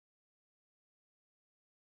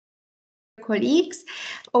colleagues.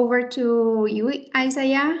 Over to you,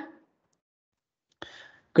 Isaiah.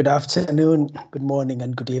 Good afternoon, good morning,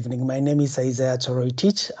 and good evening. My name is Isaiah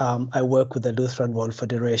Toroitich. I work with the Lutheran World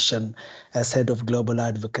Federation as head of global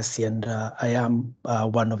advocacy, and I am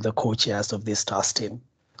one of the co-chairs of this task team.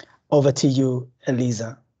 Over to you,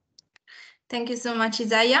 Eliza. Thank you so much,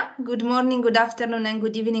 Isaiah. Good morning, good afternoon, and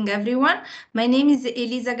good evening, everyone. My name is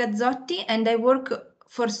Elisa Gazzotti, and I work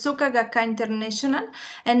for Soka Gakkai International,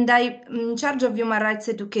 and I'm in charge of human rights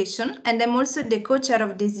education, and I'm also the co-chair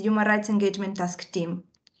of this human rights engagement task team.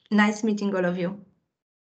 Nice meeting all of you.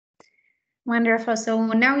 Wonderful. So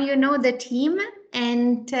now you know the team,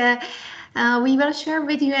 and we will share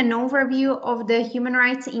with you an overview of the Human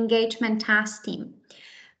Rights Engagement Task Team.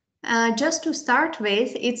 Just to start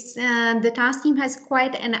with, the task team has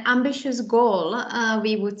quite an ambitious goal,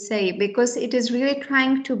 we would say, because it is really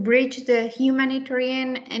trying to bridge the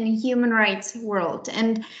humanitarian and human rights world.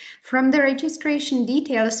 And from the registration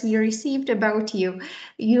details we received about you,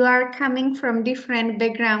 you are coming from different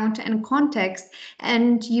background and context,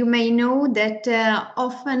 and you may know that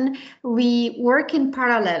often we work in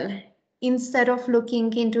parallel instead of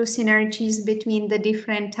looking into synergies between the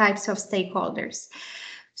different types of stakeholders.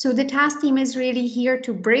 So the task team is really here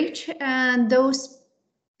to bridge those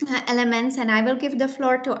elements, and I will give the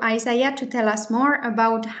floor to Isaiah to tell us more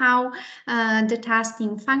about how the task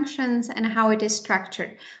team functions and how it is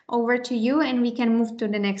structured. Over to you, and we can move to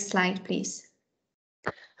the next slide, please.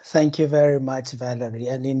 Thank you very much, Valerie.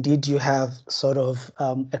 And indeed, you have sort of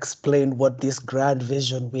explained what this grand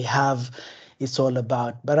vision we have is all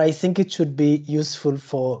about. But I think it should be useful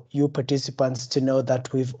for you participants to know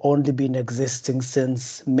that we've only been existing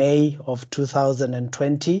since May of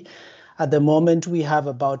 2020. At the moment, we have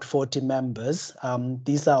about 40 members.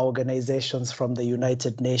 These are organizations from the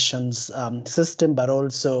United Nations system, but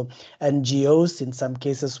also NGOs. In some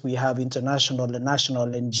cases, we have international and national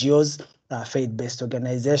NGOs, faith-based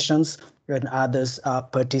organizations, and others are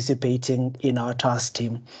participating in our task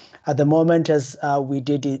team. At the moment, as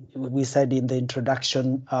we said in the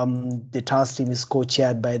introduction, the task team is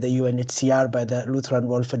co-chaired by the UNHCR, by the Lutheran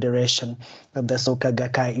World Federation, and the Soka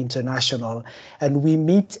Gakkai International. And we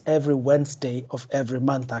meet every Wednesday of every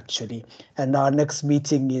month, actually. And our next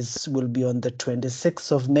meeting will be on the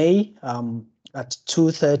 26th of May at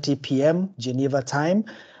 2:30 p.m. Geneva time.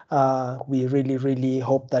 We really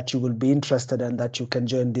hope that you will be interested and that you can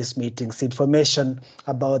join these meetings. Information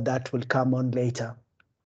about that will come on later.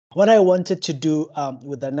 What I wanted to do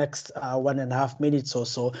with the next 1.5 minutes or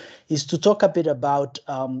so is to talk a bit about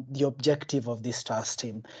the objective of this task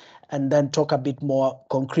team, and then talk a bit more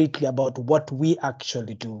concretely about what we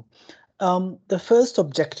actually do. The first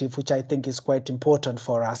objective, which I think is quite important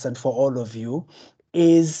for us and for all of you,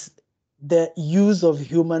 is the use of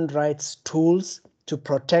human rights tools to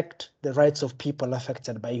protect the rights of people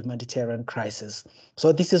affected by humanitarian crisis.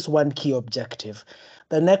 So this is one key objective.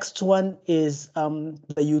 The next one is the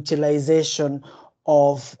utilization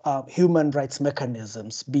of human rights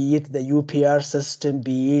mechanisms, be it the UPR system,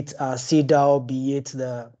 be it CEDAW, be it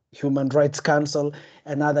the Human Rights Council,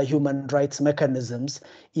 and other human rights mechanisms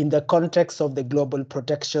in the context of the Global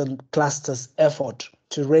Protection Cluster's effort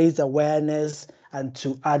to raise awareness and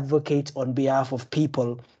to advocate on behalf of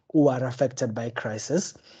people who are affected by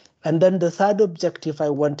crisis. And then the third objective I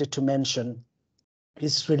wanted to mention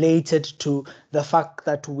is related to the fact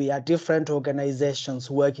that we are different organizations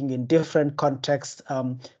working in different contexts,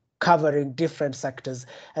 covering different sectors.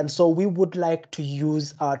 And so we would like to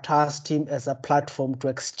use our task team as a platform to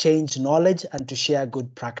exchange knowledge and to share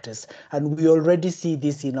good practice. And we already see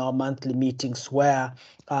this in our monthly meetings where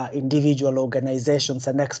individual organizations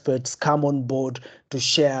and experts come on board to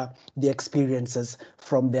share the experiences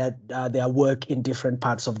from their work in different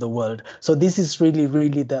parts of the world. So this is really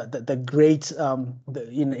the great,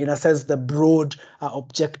 in a sense, the broad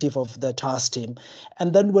objective of the task team.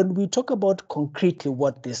 And then when we talk about concretely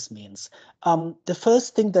what this means, the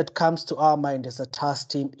first thing that comes to our mind as a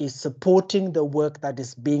task team is supporting the work that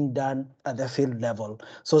is being done at the field level.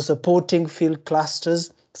 So supporting field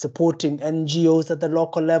clusters, supporting NGOs at the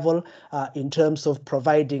local level in terms of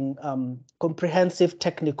providing comprehensive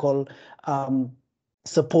technical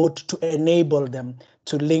support to enable them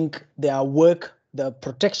to link their work, the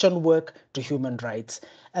protection work, to human rights.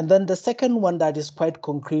 And then the second one that is quite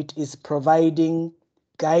concrete is providing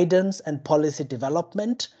guidance and policy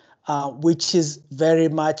development, which is very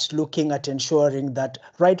much looking at ensuring that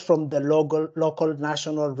right from the local,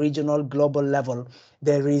 national, regional, global level,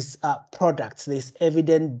 there is products, there's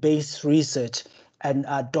evidence-based research and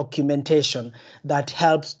documentation that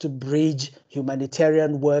helps to bridge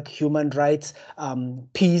humanitarian work, human rights,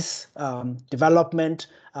 peace, development,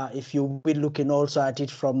 if you will be looking also at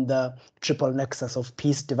it from the triple nexus of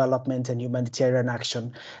peace, development, and humanitarian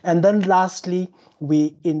action. And then lastly,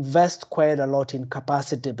 we invest quite a lot in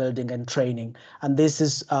capacity building and training. And this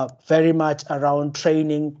is very much around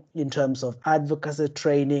training in terms of advocacy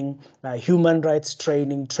training, human rights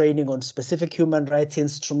training, training on specific human rights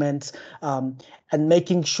instruments, and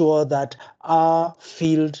making sure that our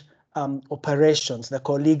field operations, the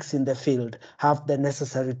colleagues in the field, have the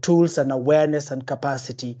necessary tools and awareness and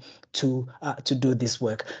capacity to do this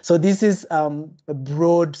work. So this is a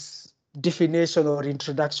broad definition or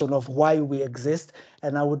introduction of why we exist,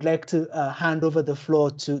 and I would like to hand over the floor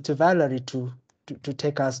to Valerie to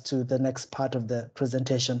take us to the next part of the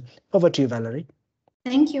presentation. Over to you, Valerie.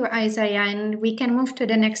 Thank you, Isaiah, and we can move to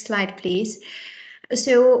the next slide, please.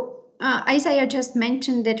 So Isaiah just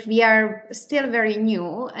mentioned that we are still very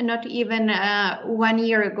new, and not even 1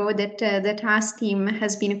 year ago that the task team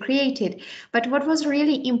has been created. But what was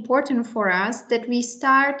really important for us that we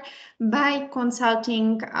start by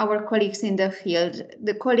consulting our colleagues in the field,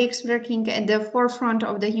 the colleagues working at the forefront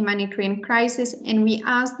of the humanitarian crisis, and we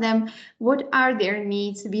ask them what are their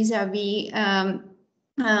needs vis-a-vis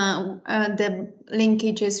the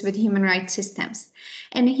linkages with human rights systems.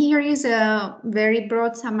 And here is a very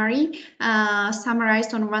broad summary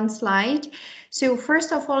summarized on one slide. So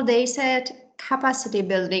first of all, they said capacity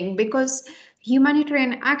building, because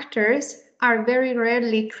humanitarian actors are very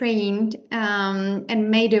rarely trained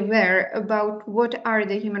and made aware about what are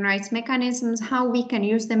the human rights mechanisms, how we can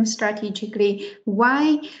use them strategically,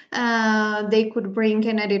 why they could bring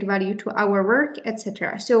an added value to our work,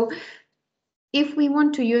 etc. So if we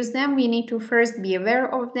want to use them, we need to first be aware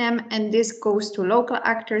of them, and this goes to local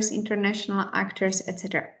actors, international actors,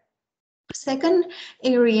 etc. Second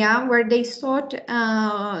area where they thought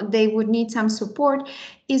they would need some support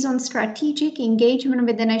is on strategic engagement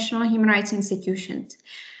with the national human rights institutions.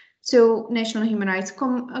 So national human rights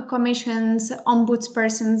commissions,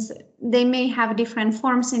 ombudspersons, they may have different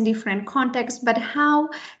forms in different contexts, but how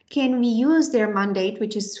can we use their mandate,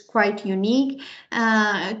 which is quite unique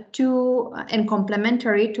and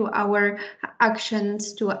complementary to our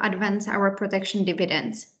actions to advance our protection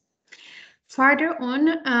dividends? Further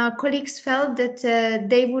on, colleagues felt that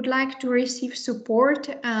they would like to receive support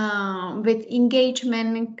with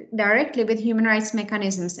engagement directly with human rights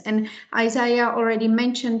mechanisms. And Isaiah already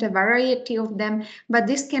mentioned a variety of them, but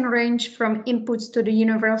this can range from inputs to the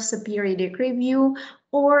universal periodic review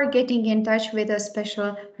or getting in touch with a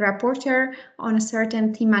special rapporteur on a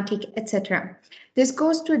certain thematic, etc. This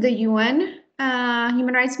goes to the UN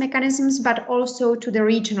human rights mechanisms, but also to the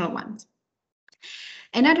regional ones.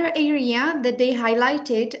 Another area that they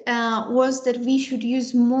highlighted was that we should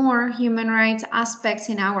use more human rights aspects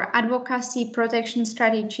in our advocacy protection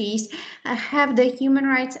strategies, have the human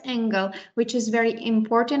rights angle, which is very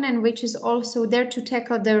important and which is also there to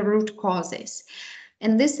tackle the root causes.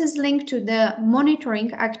 And this is linked to the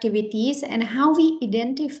monitoring activities and how we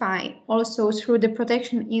identify also through the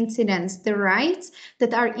protection incidents the rights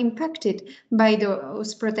that are impacted by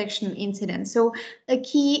those protection incidents. So a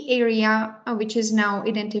key area which is now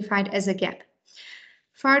identified as a gap.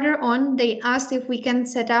 Further on, they asked if we can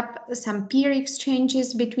set up some peer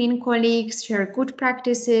exchanges between colleagues, share good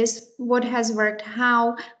practices, what has worked,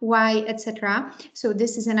 how, why, etc. So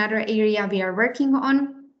this is another area we are working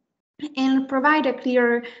on, and provide a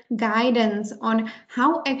clear guidance on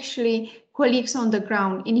how actually colleagues on the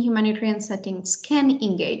ground in humanitarian settings can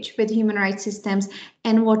engage with human rights systems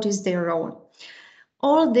and what is their role.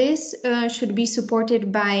 All this should be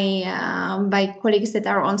supported by colleagues that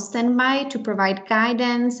are on standby to provide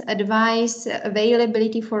guidance, advice,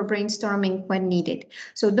 availability for brainstorming when needed.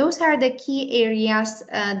 So those are the key areas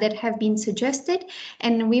that have been suggested,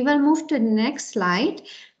 and we will move to the next slide,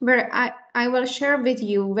 where I will share with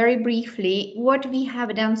you very briefly what we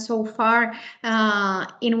have done so far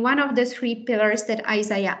in one of the 3 pillars that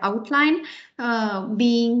Isaiah outlined,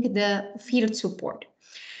 being the field support.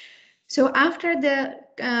 So after the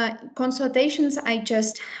consultations I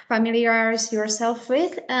just familiarize yourself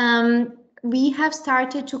with, we have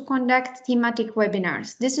started to conduct thematic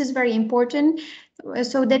webinars. This is very important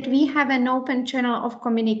so that we have an open channel of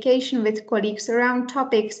communication with colleagues around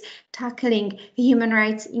topics tackling human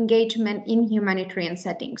rights engagement in humanitarian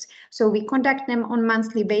settings. So we conduct them on a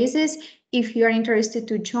monthly basis. If you are interested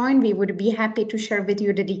to join, we would be happy to share with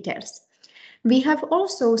you the details. We have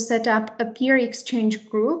also set up a peer exchange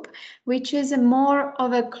group, which is more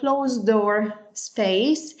of a closed door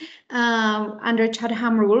space under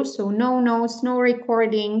Chatham rules, so no notes, no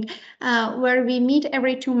recording, where we meet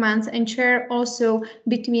every 2 months and share also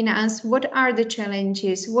between us what are the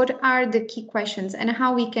challenges, what are the key questions, and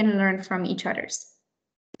how we can learn from each other's.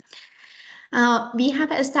 We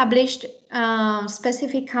have established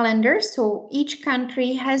specific calendars, so each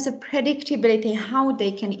country has a predictability how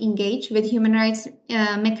they can engage with human rights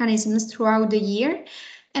mechanisms throughout the year,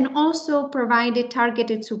 and also provided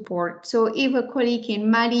targeted support. So if a colleague in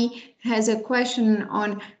Mali has a question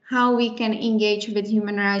on how we can engage with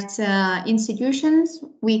human rights institutions,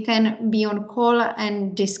 we can be on call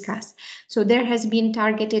and discuss. So there has been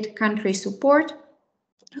targeted country support.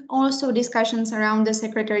 Also discussions around the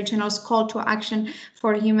Secretary General's call to action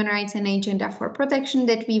for human rights and agenda for protection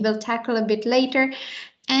that we will tackle a bit later.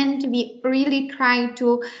 And we really try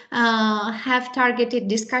to have targeted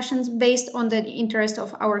discussions based on the interest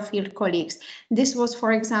of our field colleagues. This was,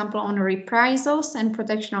 for example, on reprisals and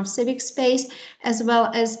protection of civic space, as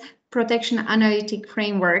well as protection analytic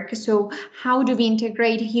framework. So how do we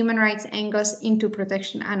integrate human rights angles into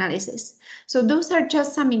protection analysis? So those are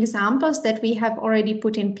just some examples that we have already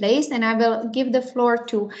put in place, and I will give the floor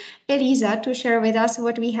to Elisa to share with us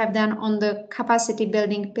what we have done on the capacity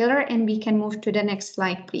building pillar, and we can move to the next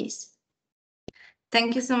slide, please.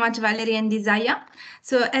 Thank you so much, Valerie and Isaiah.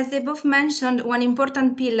 So as they both mentioned, one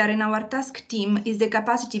important pillar in our task team is the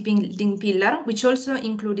capacity building pillar, which also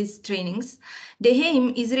includes trainings. The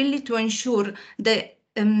aim is really to ensure that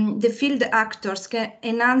the field actors can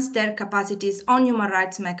enhance their capacities on human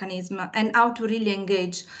rights mechanism and how to really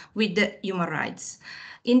engage with the human rights.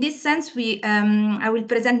 In this sense, I will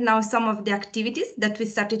present now some of the activities that we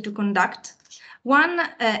started to conduct.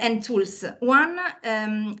 And tools. One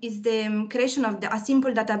is the creation of a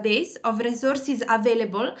simple database of resources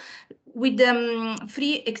available with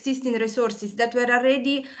free existing resources that were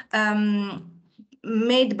already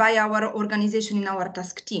made by our organization in our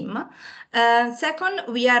task team. Second,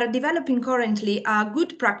 we are developing currently a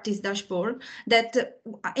good practice dashboard that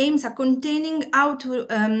aims at containing how to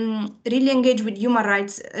really engage with human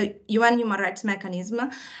rights, UN human rights mechanism,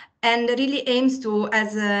 and really aims to,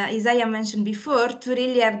 as Isaiah mentioned before, to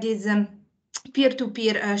really have this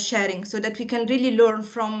peer-to-peer sharing so that we can really learn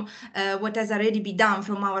from what has already been done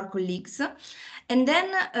from our colleagues. And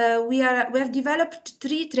then we have developed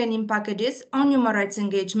 3 training packages on human rights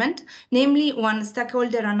engagement, namely one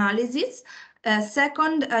stakeholder analysis,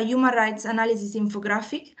 second, human rights analysis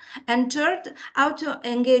infographic, and third, how to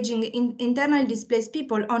engaging internally displaced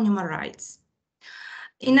people on human rights.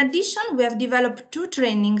 In addition, we have developed 2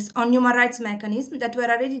 trainings on human rights mechanisms that were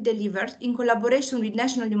already delivered in collaboration with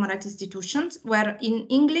national human rights institutions, were in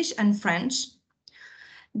English and French.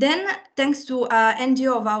 Then, thanks to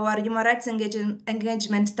NGO of our human rights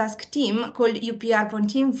engagement task team called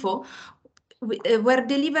UPR.info, were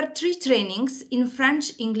delivered 3 trainings in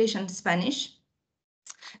French, English, and Spanish.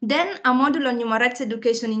 Then a module on human rights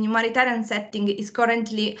education in humanitarian setting is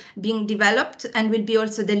currently being developed and will be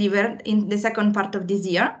also delivered in the second part of this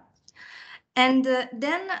year. And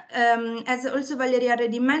then, as also Valerie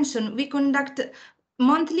already mentioned, we conduct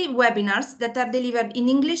monthly webinars that are delivered in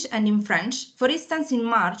English and in French. For instance, in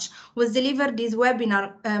March was delivered this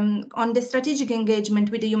webinar on the strategic engagement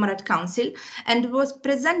with the Human Rights Council, and was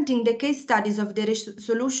presenting the case studies of the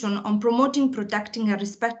resolution on promoting, protecting, and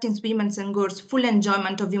respecting women's and girls' full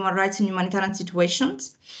enjoyment of human rights in humanitarian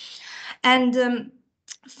situations. And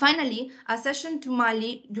finally, a session to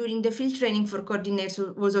Mali during the field training for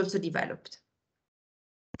coordinators was also developed.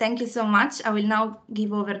 Thank you so much. I will now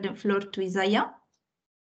give over the floor to Isaiah.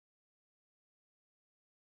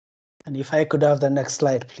 And if I could have the next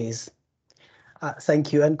slide, please.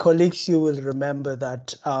 Thank you. And colleagues, you will remember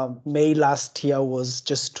that May last year was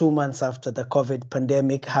just 2 months after the COVID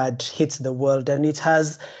pandemic had hit the world, and it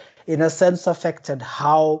has, in a sense, affected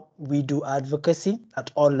how we do advocacy at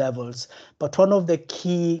all levels. But one of the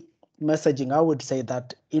key messaging, I would say,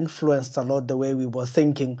 that influenced a lot the way we were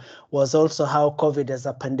thinking was also how COVID as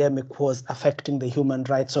a pandemic was affecting the human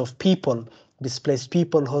rights of people, displaced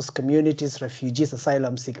people, host communities, refugees,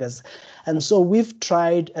 asylum seekers. And so we've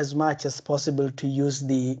tried as much as possible to use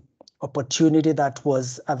the opportunity that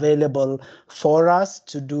was available for us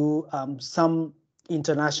to do some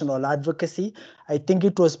international advocacy. I think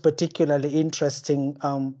it was particularly interesting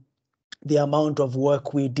the amount of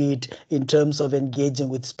work we did in terms of engaging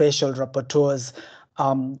with special rapporteurs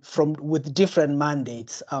with different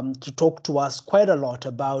mandates to talk to us quite a lot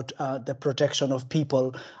about the protection of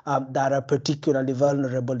people that are particularly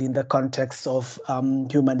vulnerable in the context of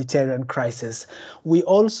humanitarian crisis. We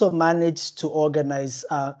also managed to organize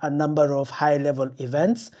a number of high-level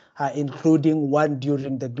events, including one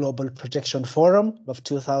during the Global Protection Forum of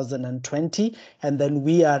 2020. And then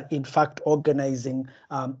we are, in fact, organizing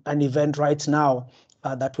an event right now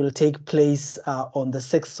that will take place on the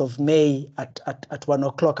 6th of May at 1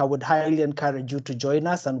 o'clock. I would highly encourage you to join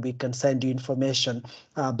us, and we can send you information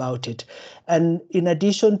about it. And in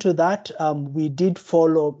addition to that, we did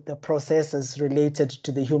follow the processes related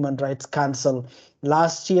to the Human Rights Council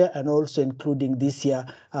last year, and also including this year,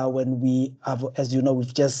 when we have, as you know,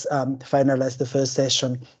 we've just finalized the first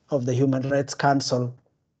session of the Human Rights Council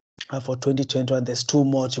for 2021. There's 2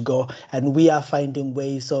 more to go, and we are finding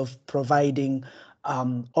ways of providing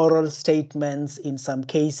oral statements, in some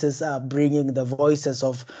cases bringing the voices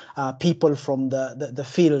of people from the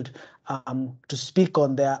field to speak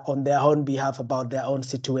on their own behalf about their own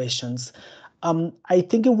situations. I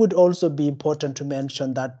think it would also be important to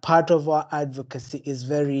mention that part of our advocacy is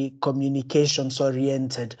very communications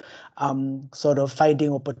oriented, sort of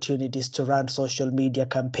finding opportunities to run social media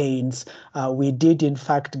campaigns. We did in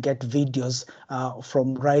fact get videos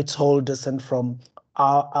from rights holders and from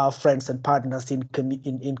our friends and partners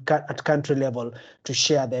at country level to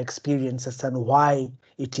share their experiences and why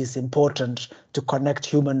it is important to connect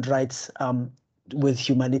human rights with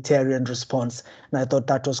humanitarian response. And I thought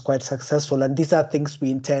that was quite successful. And these are things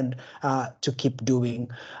we intend to keep doing.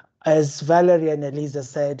 As Valerie and Elisa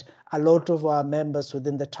said, a lot of our members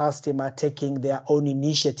within the trust team are taking their own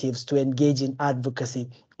initiatives to engage in advocacy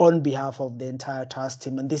on behalf of the entire trust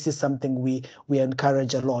team. And this is something we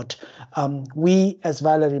encourage a lot. We, as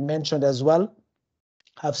Valerie mentioned as well,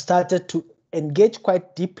 have started to engage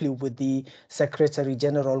quite deeply with the Secretary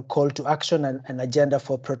General call to action and agenda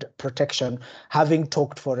for protection, having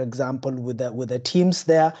talked, for example, with the teams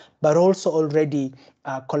there, but also already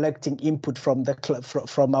collecting input from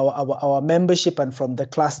our membership and from the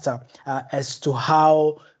cluster as to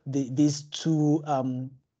how these 2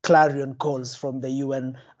 clarion calls from the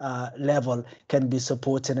UN level can be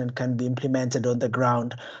supported and can be implemented on the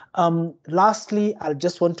ground. Lastly, I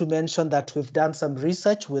just want to mention that we've done some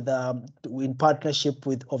research in partnership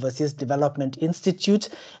with Overseas Development Institute,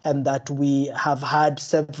 and that we have had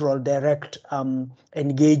several direct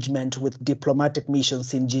engagement with diplomatic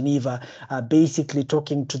missions in Geneva, basically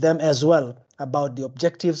talking to them as well about the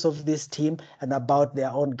objectives of this team and about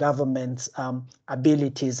their own government's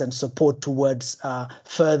abilities and support towards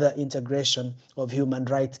further integration of human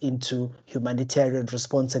rights into humanitarian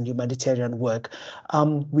response and humanitarian work.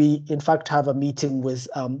 We, in fact, have a meeting with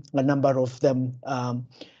a number of them.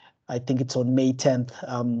 I think it's on May 10th,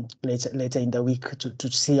 later in the week,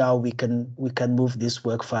 to see how we can move this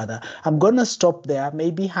work further. I'm going to stop there.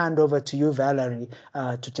 Maybe hand over to you, Valerie,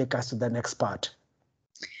 to take us to the next part.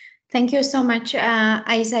 Thank you so much,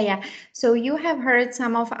 Isaiah. So you have heard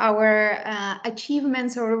some of our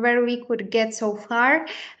achievements or where we could get so far.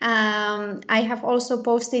 I have also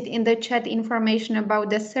posted in the chat information about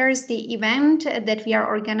the Thursday event that we are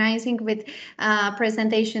organizing with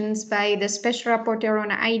presentations by the Special Rapporteur on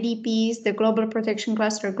IDPs, the Global Protection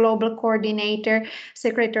Cluster Global Coordinator,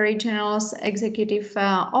 Secretary General's Executive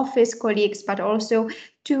Office colleagues, but also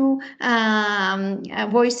 2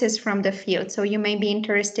 voices from the field. So you may be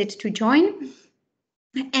interested to join.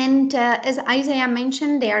 And as Isaiah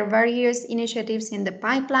mentioned, there are various initiatives in the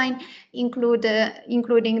pipeline,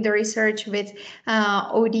 including the research with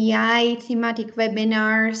ODI, thematic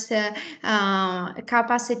webinars,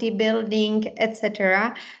 capacity building,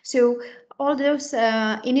 etc. So all those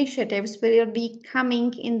initiatives will be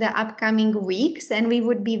coming in the upcoming weeks, and we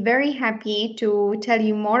would be very happy to tell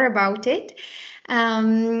you more about it.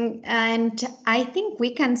 And I think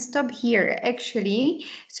we can stop here actually,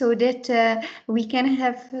 so that we can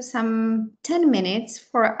have some 10 minutes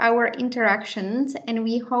for our interactions, and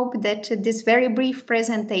we hope that this very brief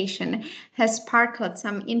presentation has sparkled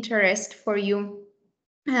some interest for you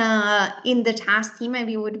in the task team, and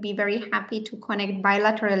we would be very happy to connect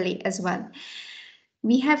bilaterally as well.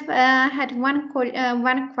 We have had one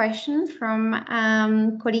question from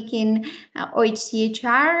colleague in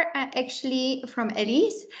OHCHR, actually from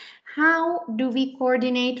Elise. How do we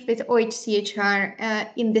coordinate with OHCHR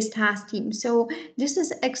in this task team? So this is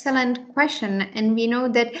an excellent question, and we know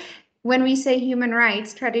that when we say human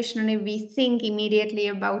rights, traditionally we think immediately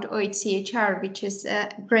about OHCHR, which is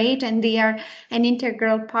great, and they are an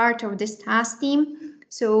integral part of this task team.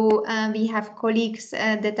 So we have colleagues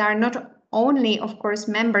that are not only, of course,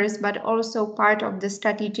 members, but also part of the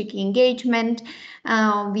strategic engagement.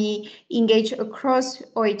 We engage across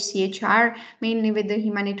OHCHR, mainly with the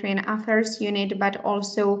Humanitarian Affairs Unit, but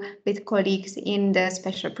also with colleagues in the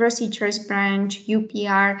Special Procedures Branch,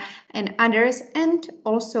 UPR, and others, and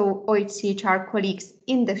also OHCHR colleagues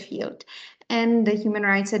in the field, and the human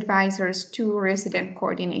rights advisors to resident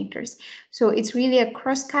coordinators. So it's really a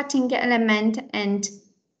cross-cutting element, and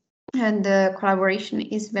the collaboration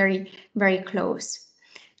is very, very close.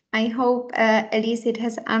 I hope, Elise, it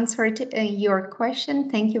has answered your question.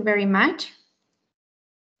 Thank you very much.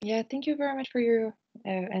 Yeah, thank you very much for your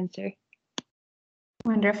answer.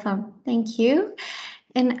 Wonderful, thank you.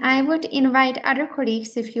 And I would invite other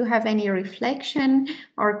colleagues, if you have any reflection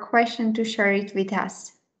or question, to share it with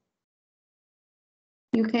us.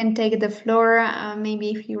 You can take the floor,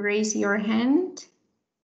 maybe if you raise your hand.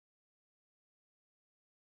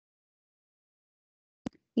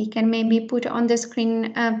 We can maybe put on the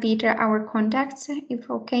screen, Peter, our contacts, if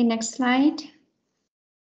okay. Next slide.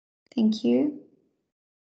 Thank you.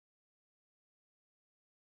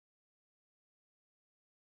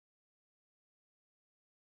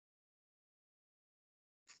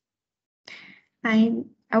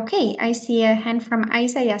 Okay, I see a hand from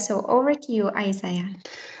Isaiah, so over to you, Isaiah.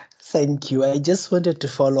 Thank you. I just wanted to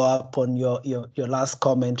follow up on your last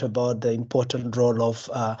comment about the important role of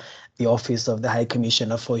the Office of the High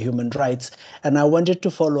Commissioner for Human Rights. And I wanted to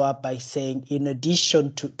follow up by saying, in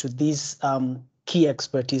addition to these key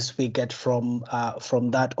expertise we get from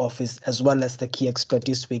that office, as well as the key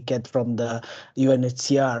expertise we get from the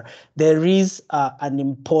UNHCR, there is an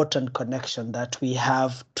important connection that we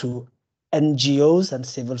have to NGOs and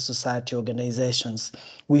civil society organizations.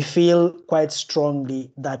 We feel quite strongly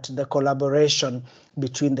that the collaboration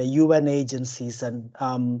between the UN agencies and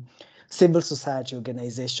civil society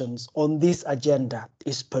organizations on this agenda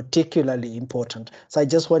is particularly important. So I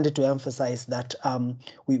just wanted to emphasize that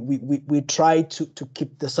we try to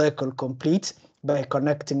keep the circle complete by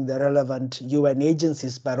connecting the relevant UN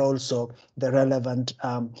agencies, but also the relevant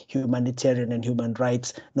humanitarian and human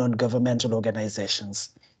rights non-governmental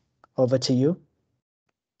organizations. Over to you.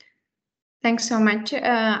 Thanks so much,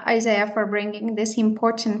 Isaiah, for bringing this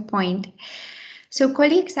important point. So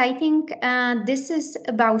colleagues, I think this is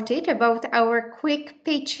about it, about our quick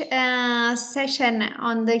pitch session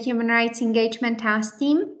on the Human Rights Engagement Task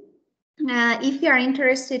Team. If you are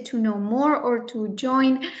interested to know more or to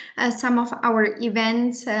join some of our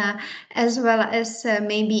events, as well as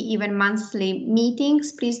maybe even monthly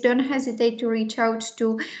meetings, please don't hesitate to reach out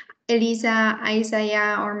to Elisa,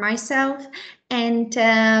 Isaiah, or myself, and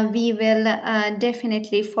we will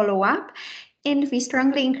definitely follow up. And we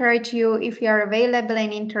strongly encourage you, if you are available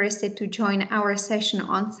and interested, to join our session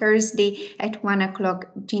on Thursday at 1 o'clock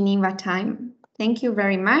Geneva time. Thank you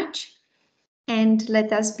very much, and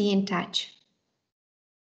let us be in touch.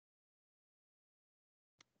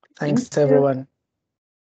 Thanks, everyone.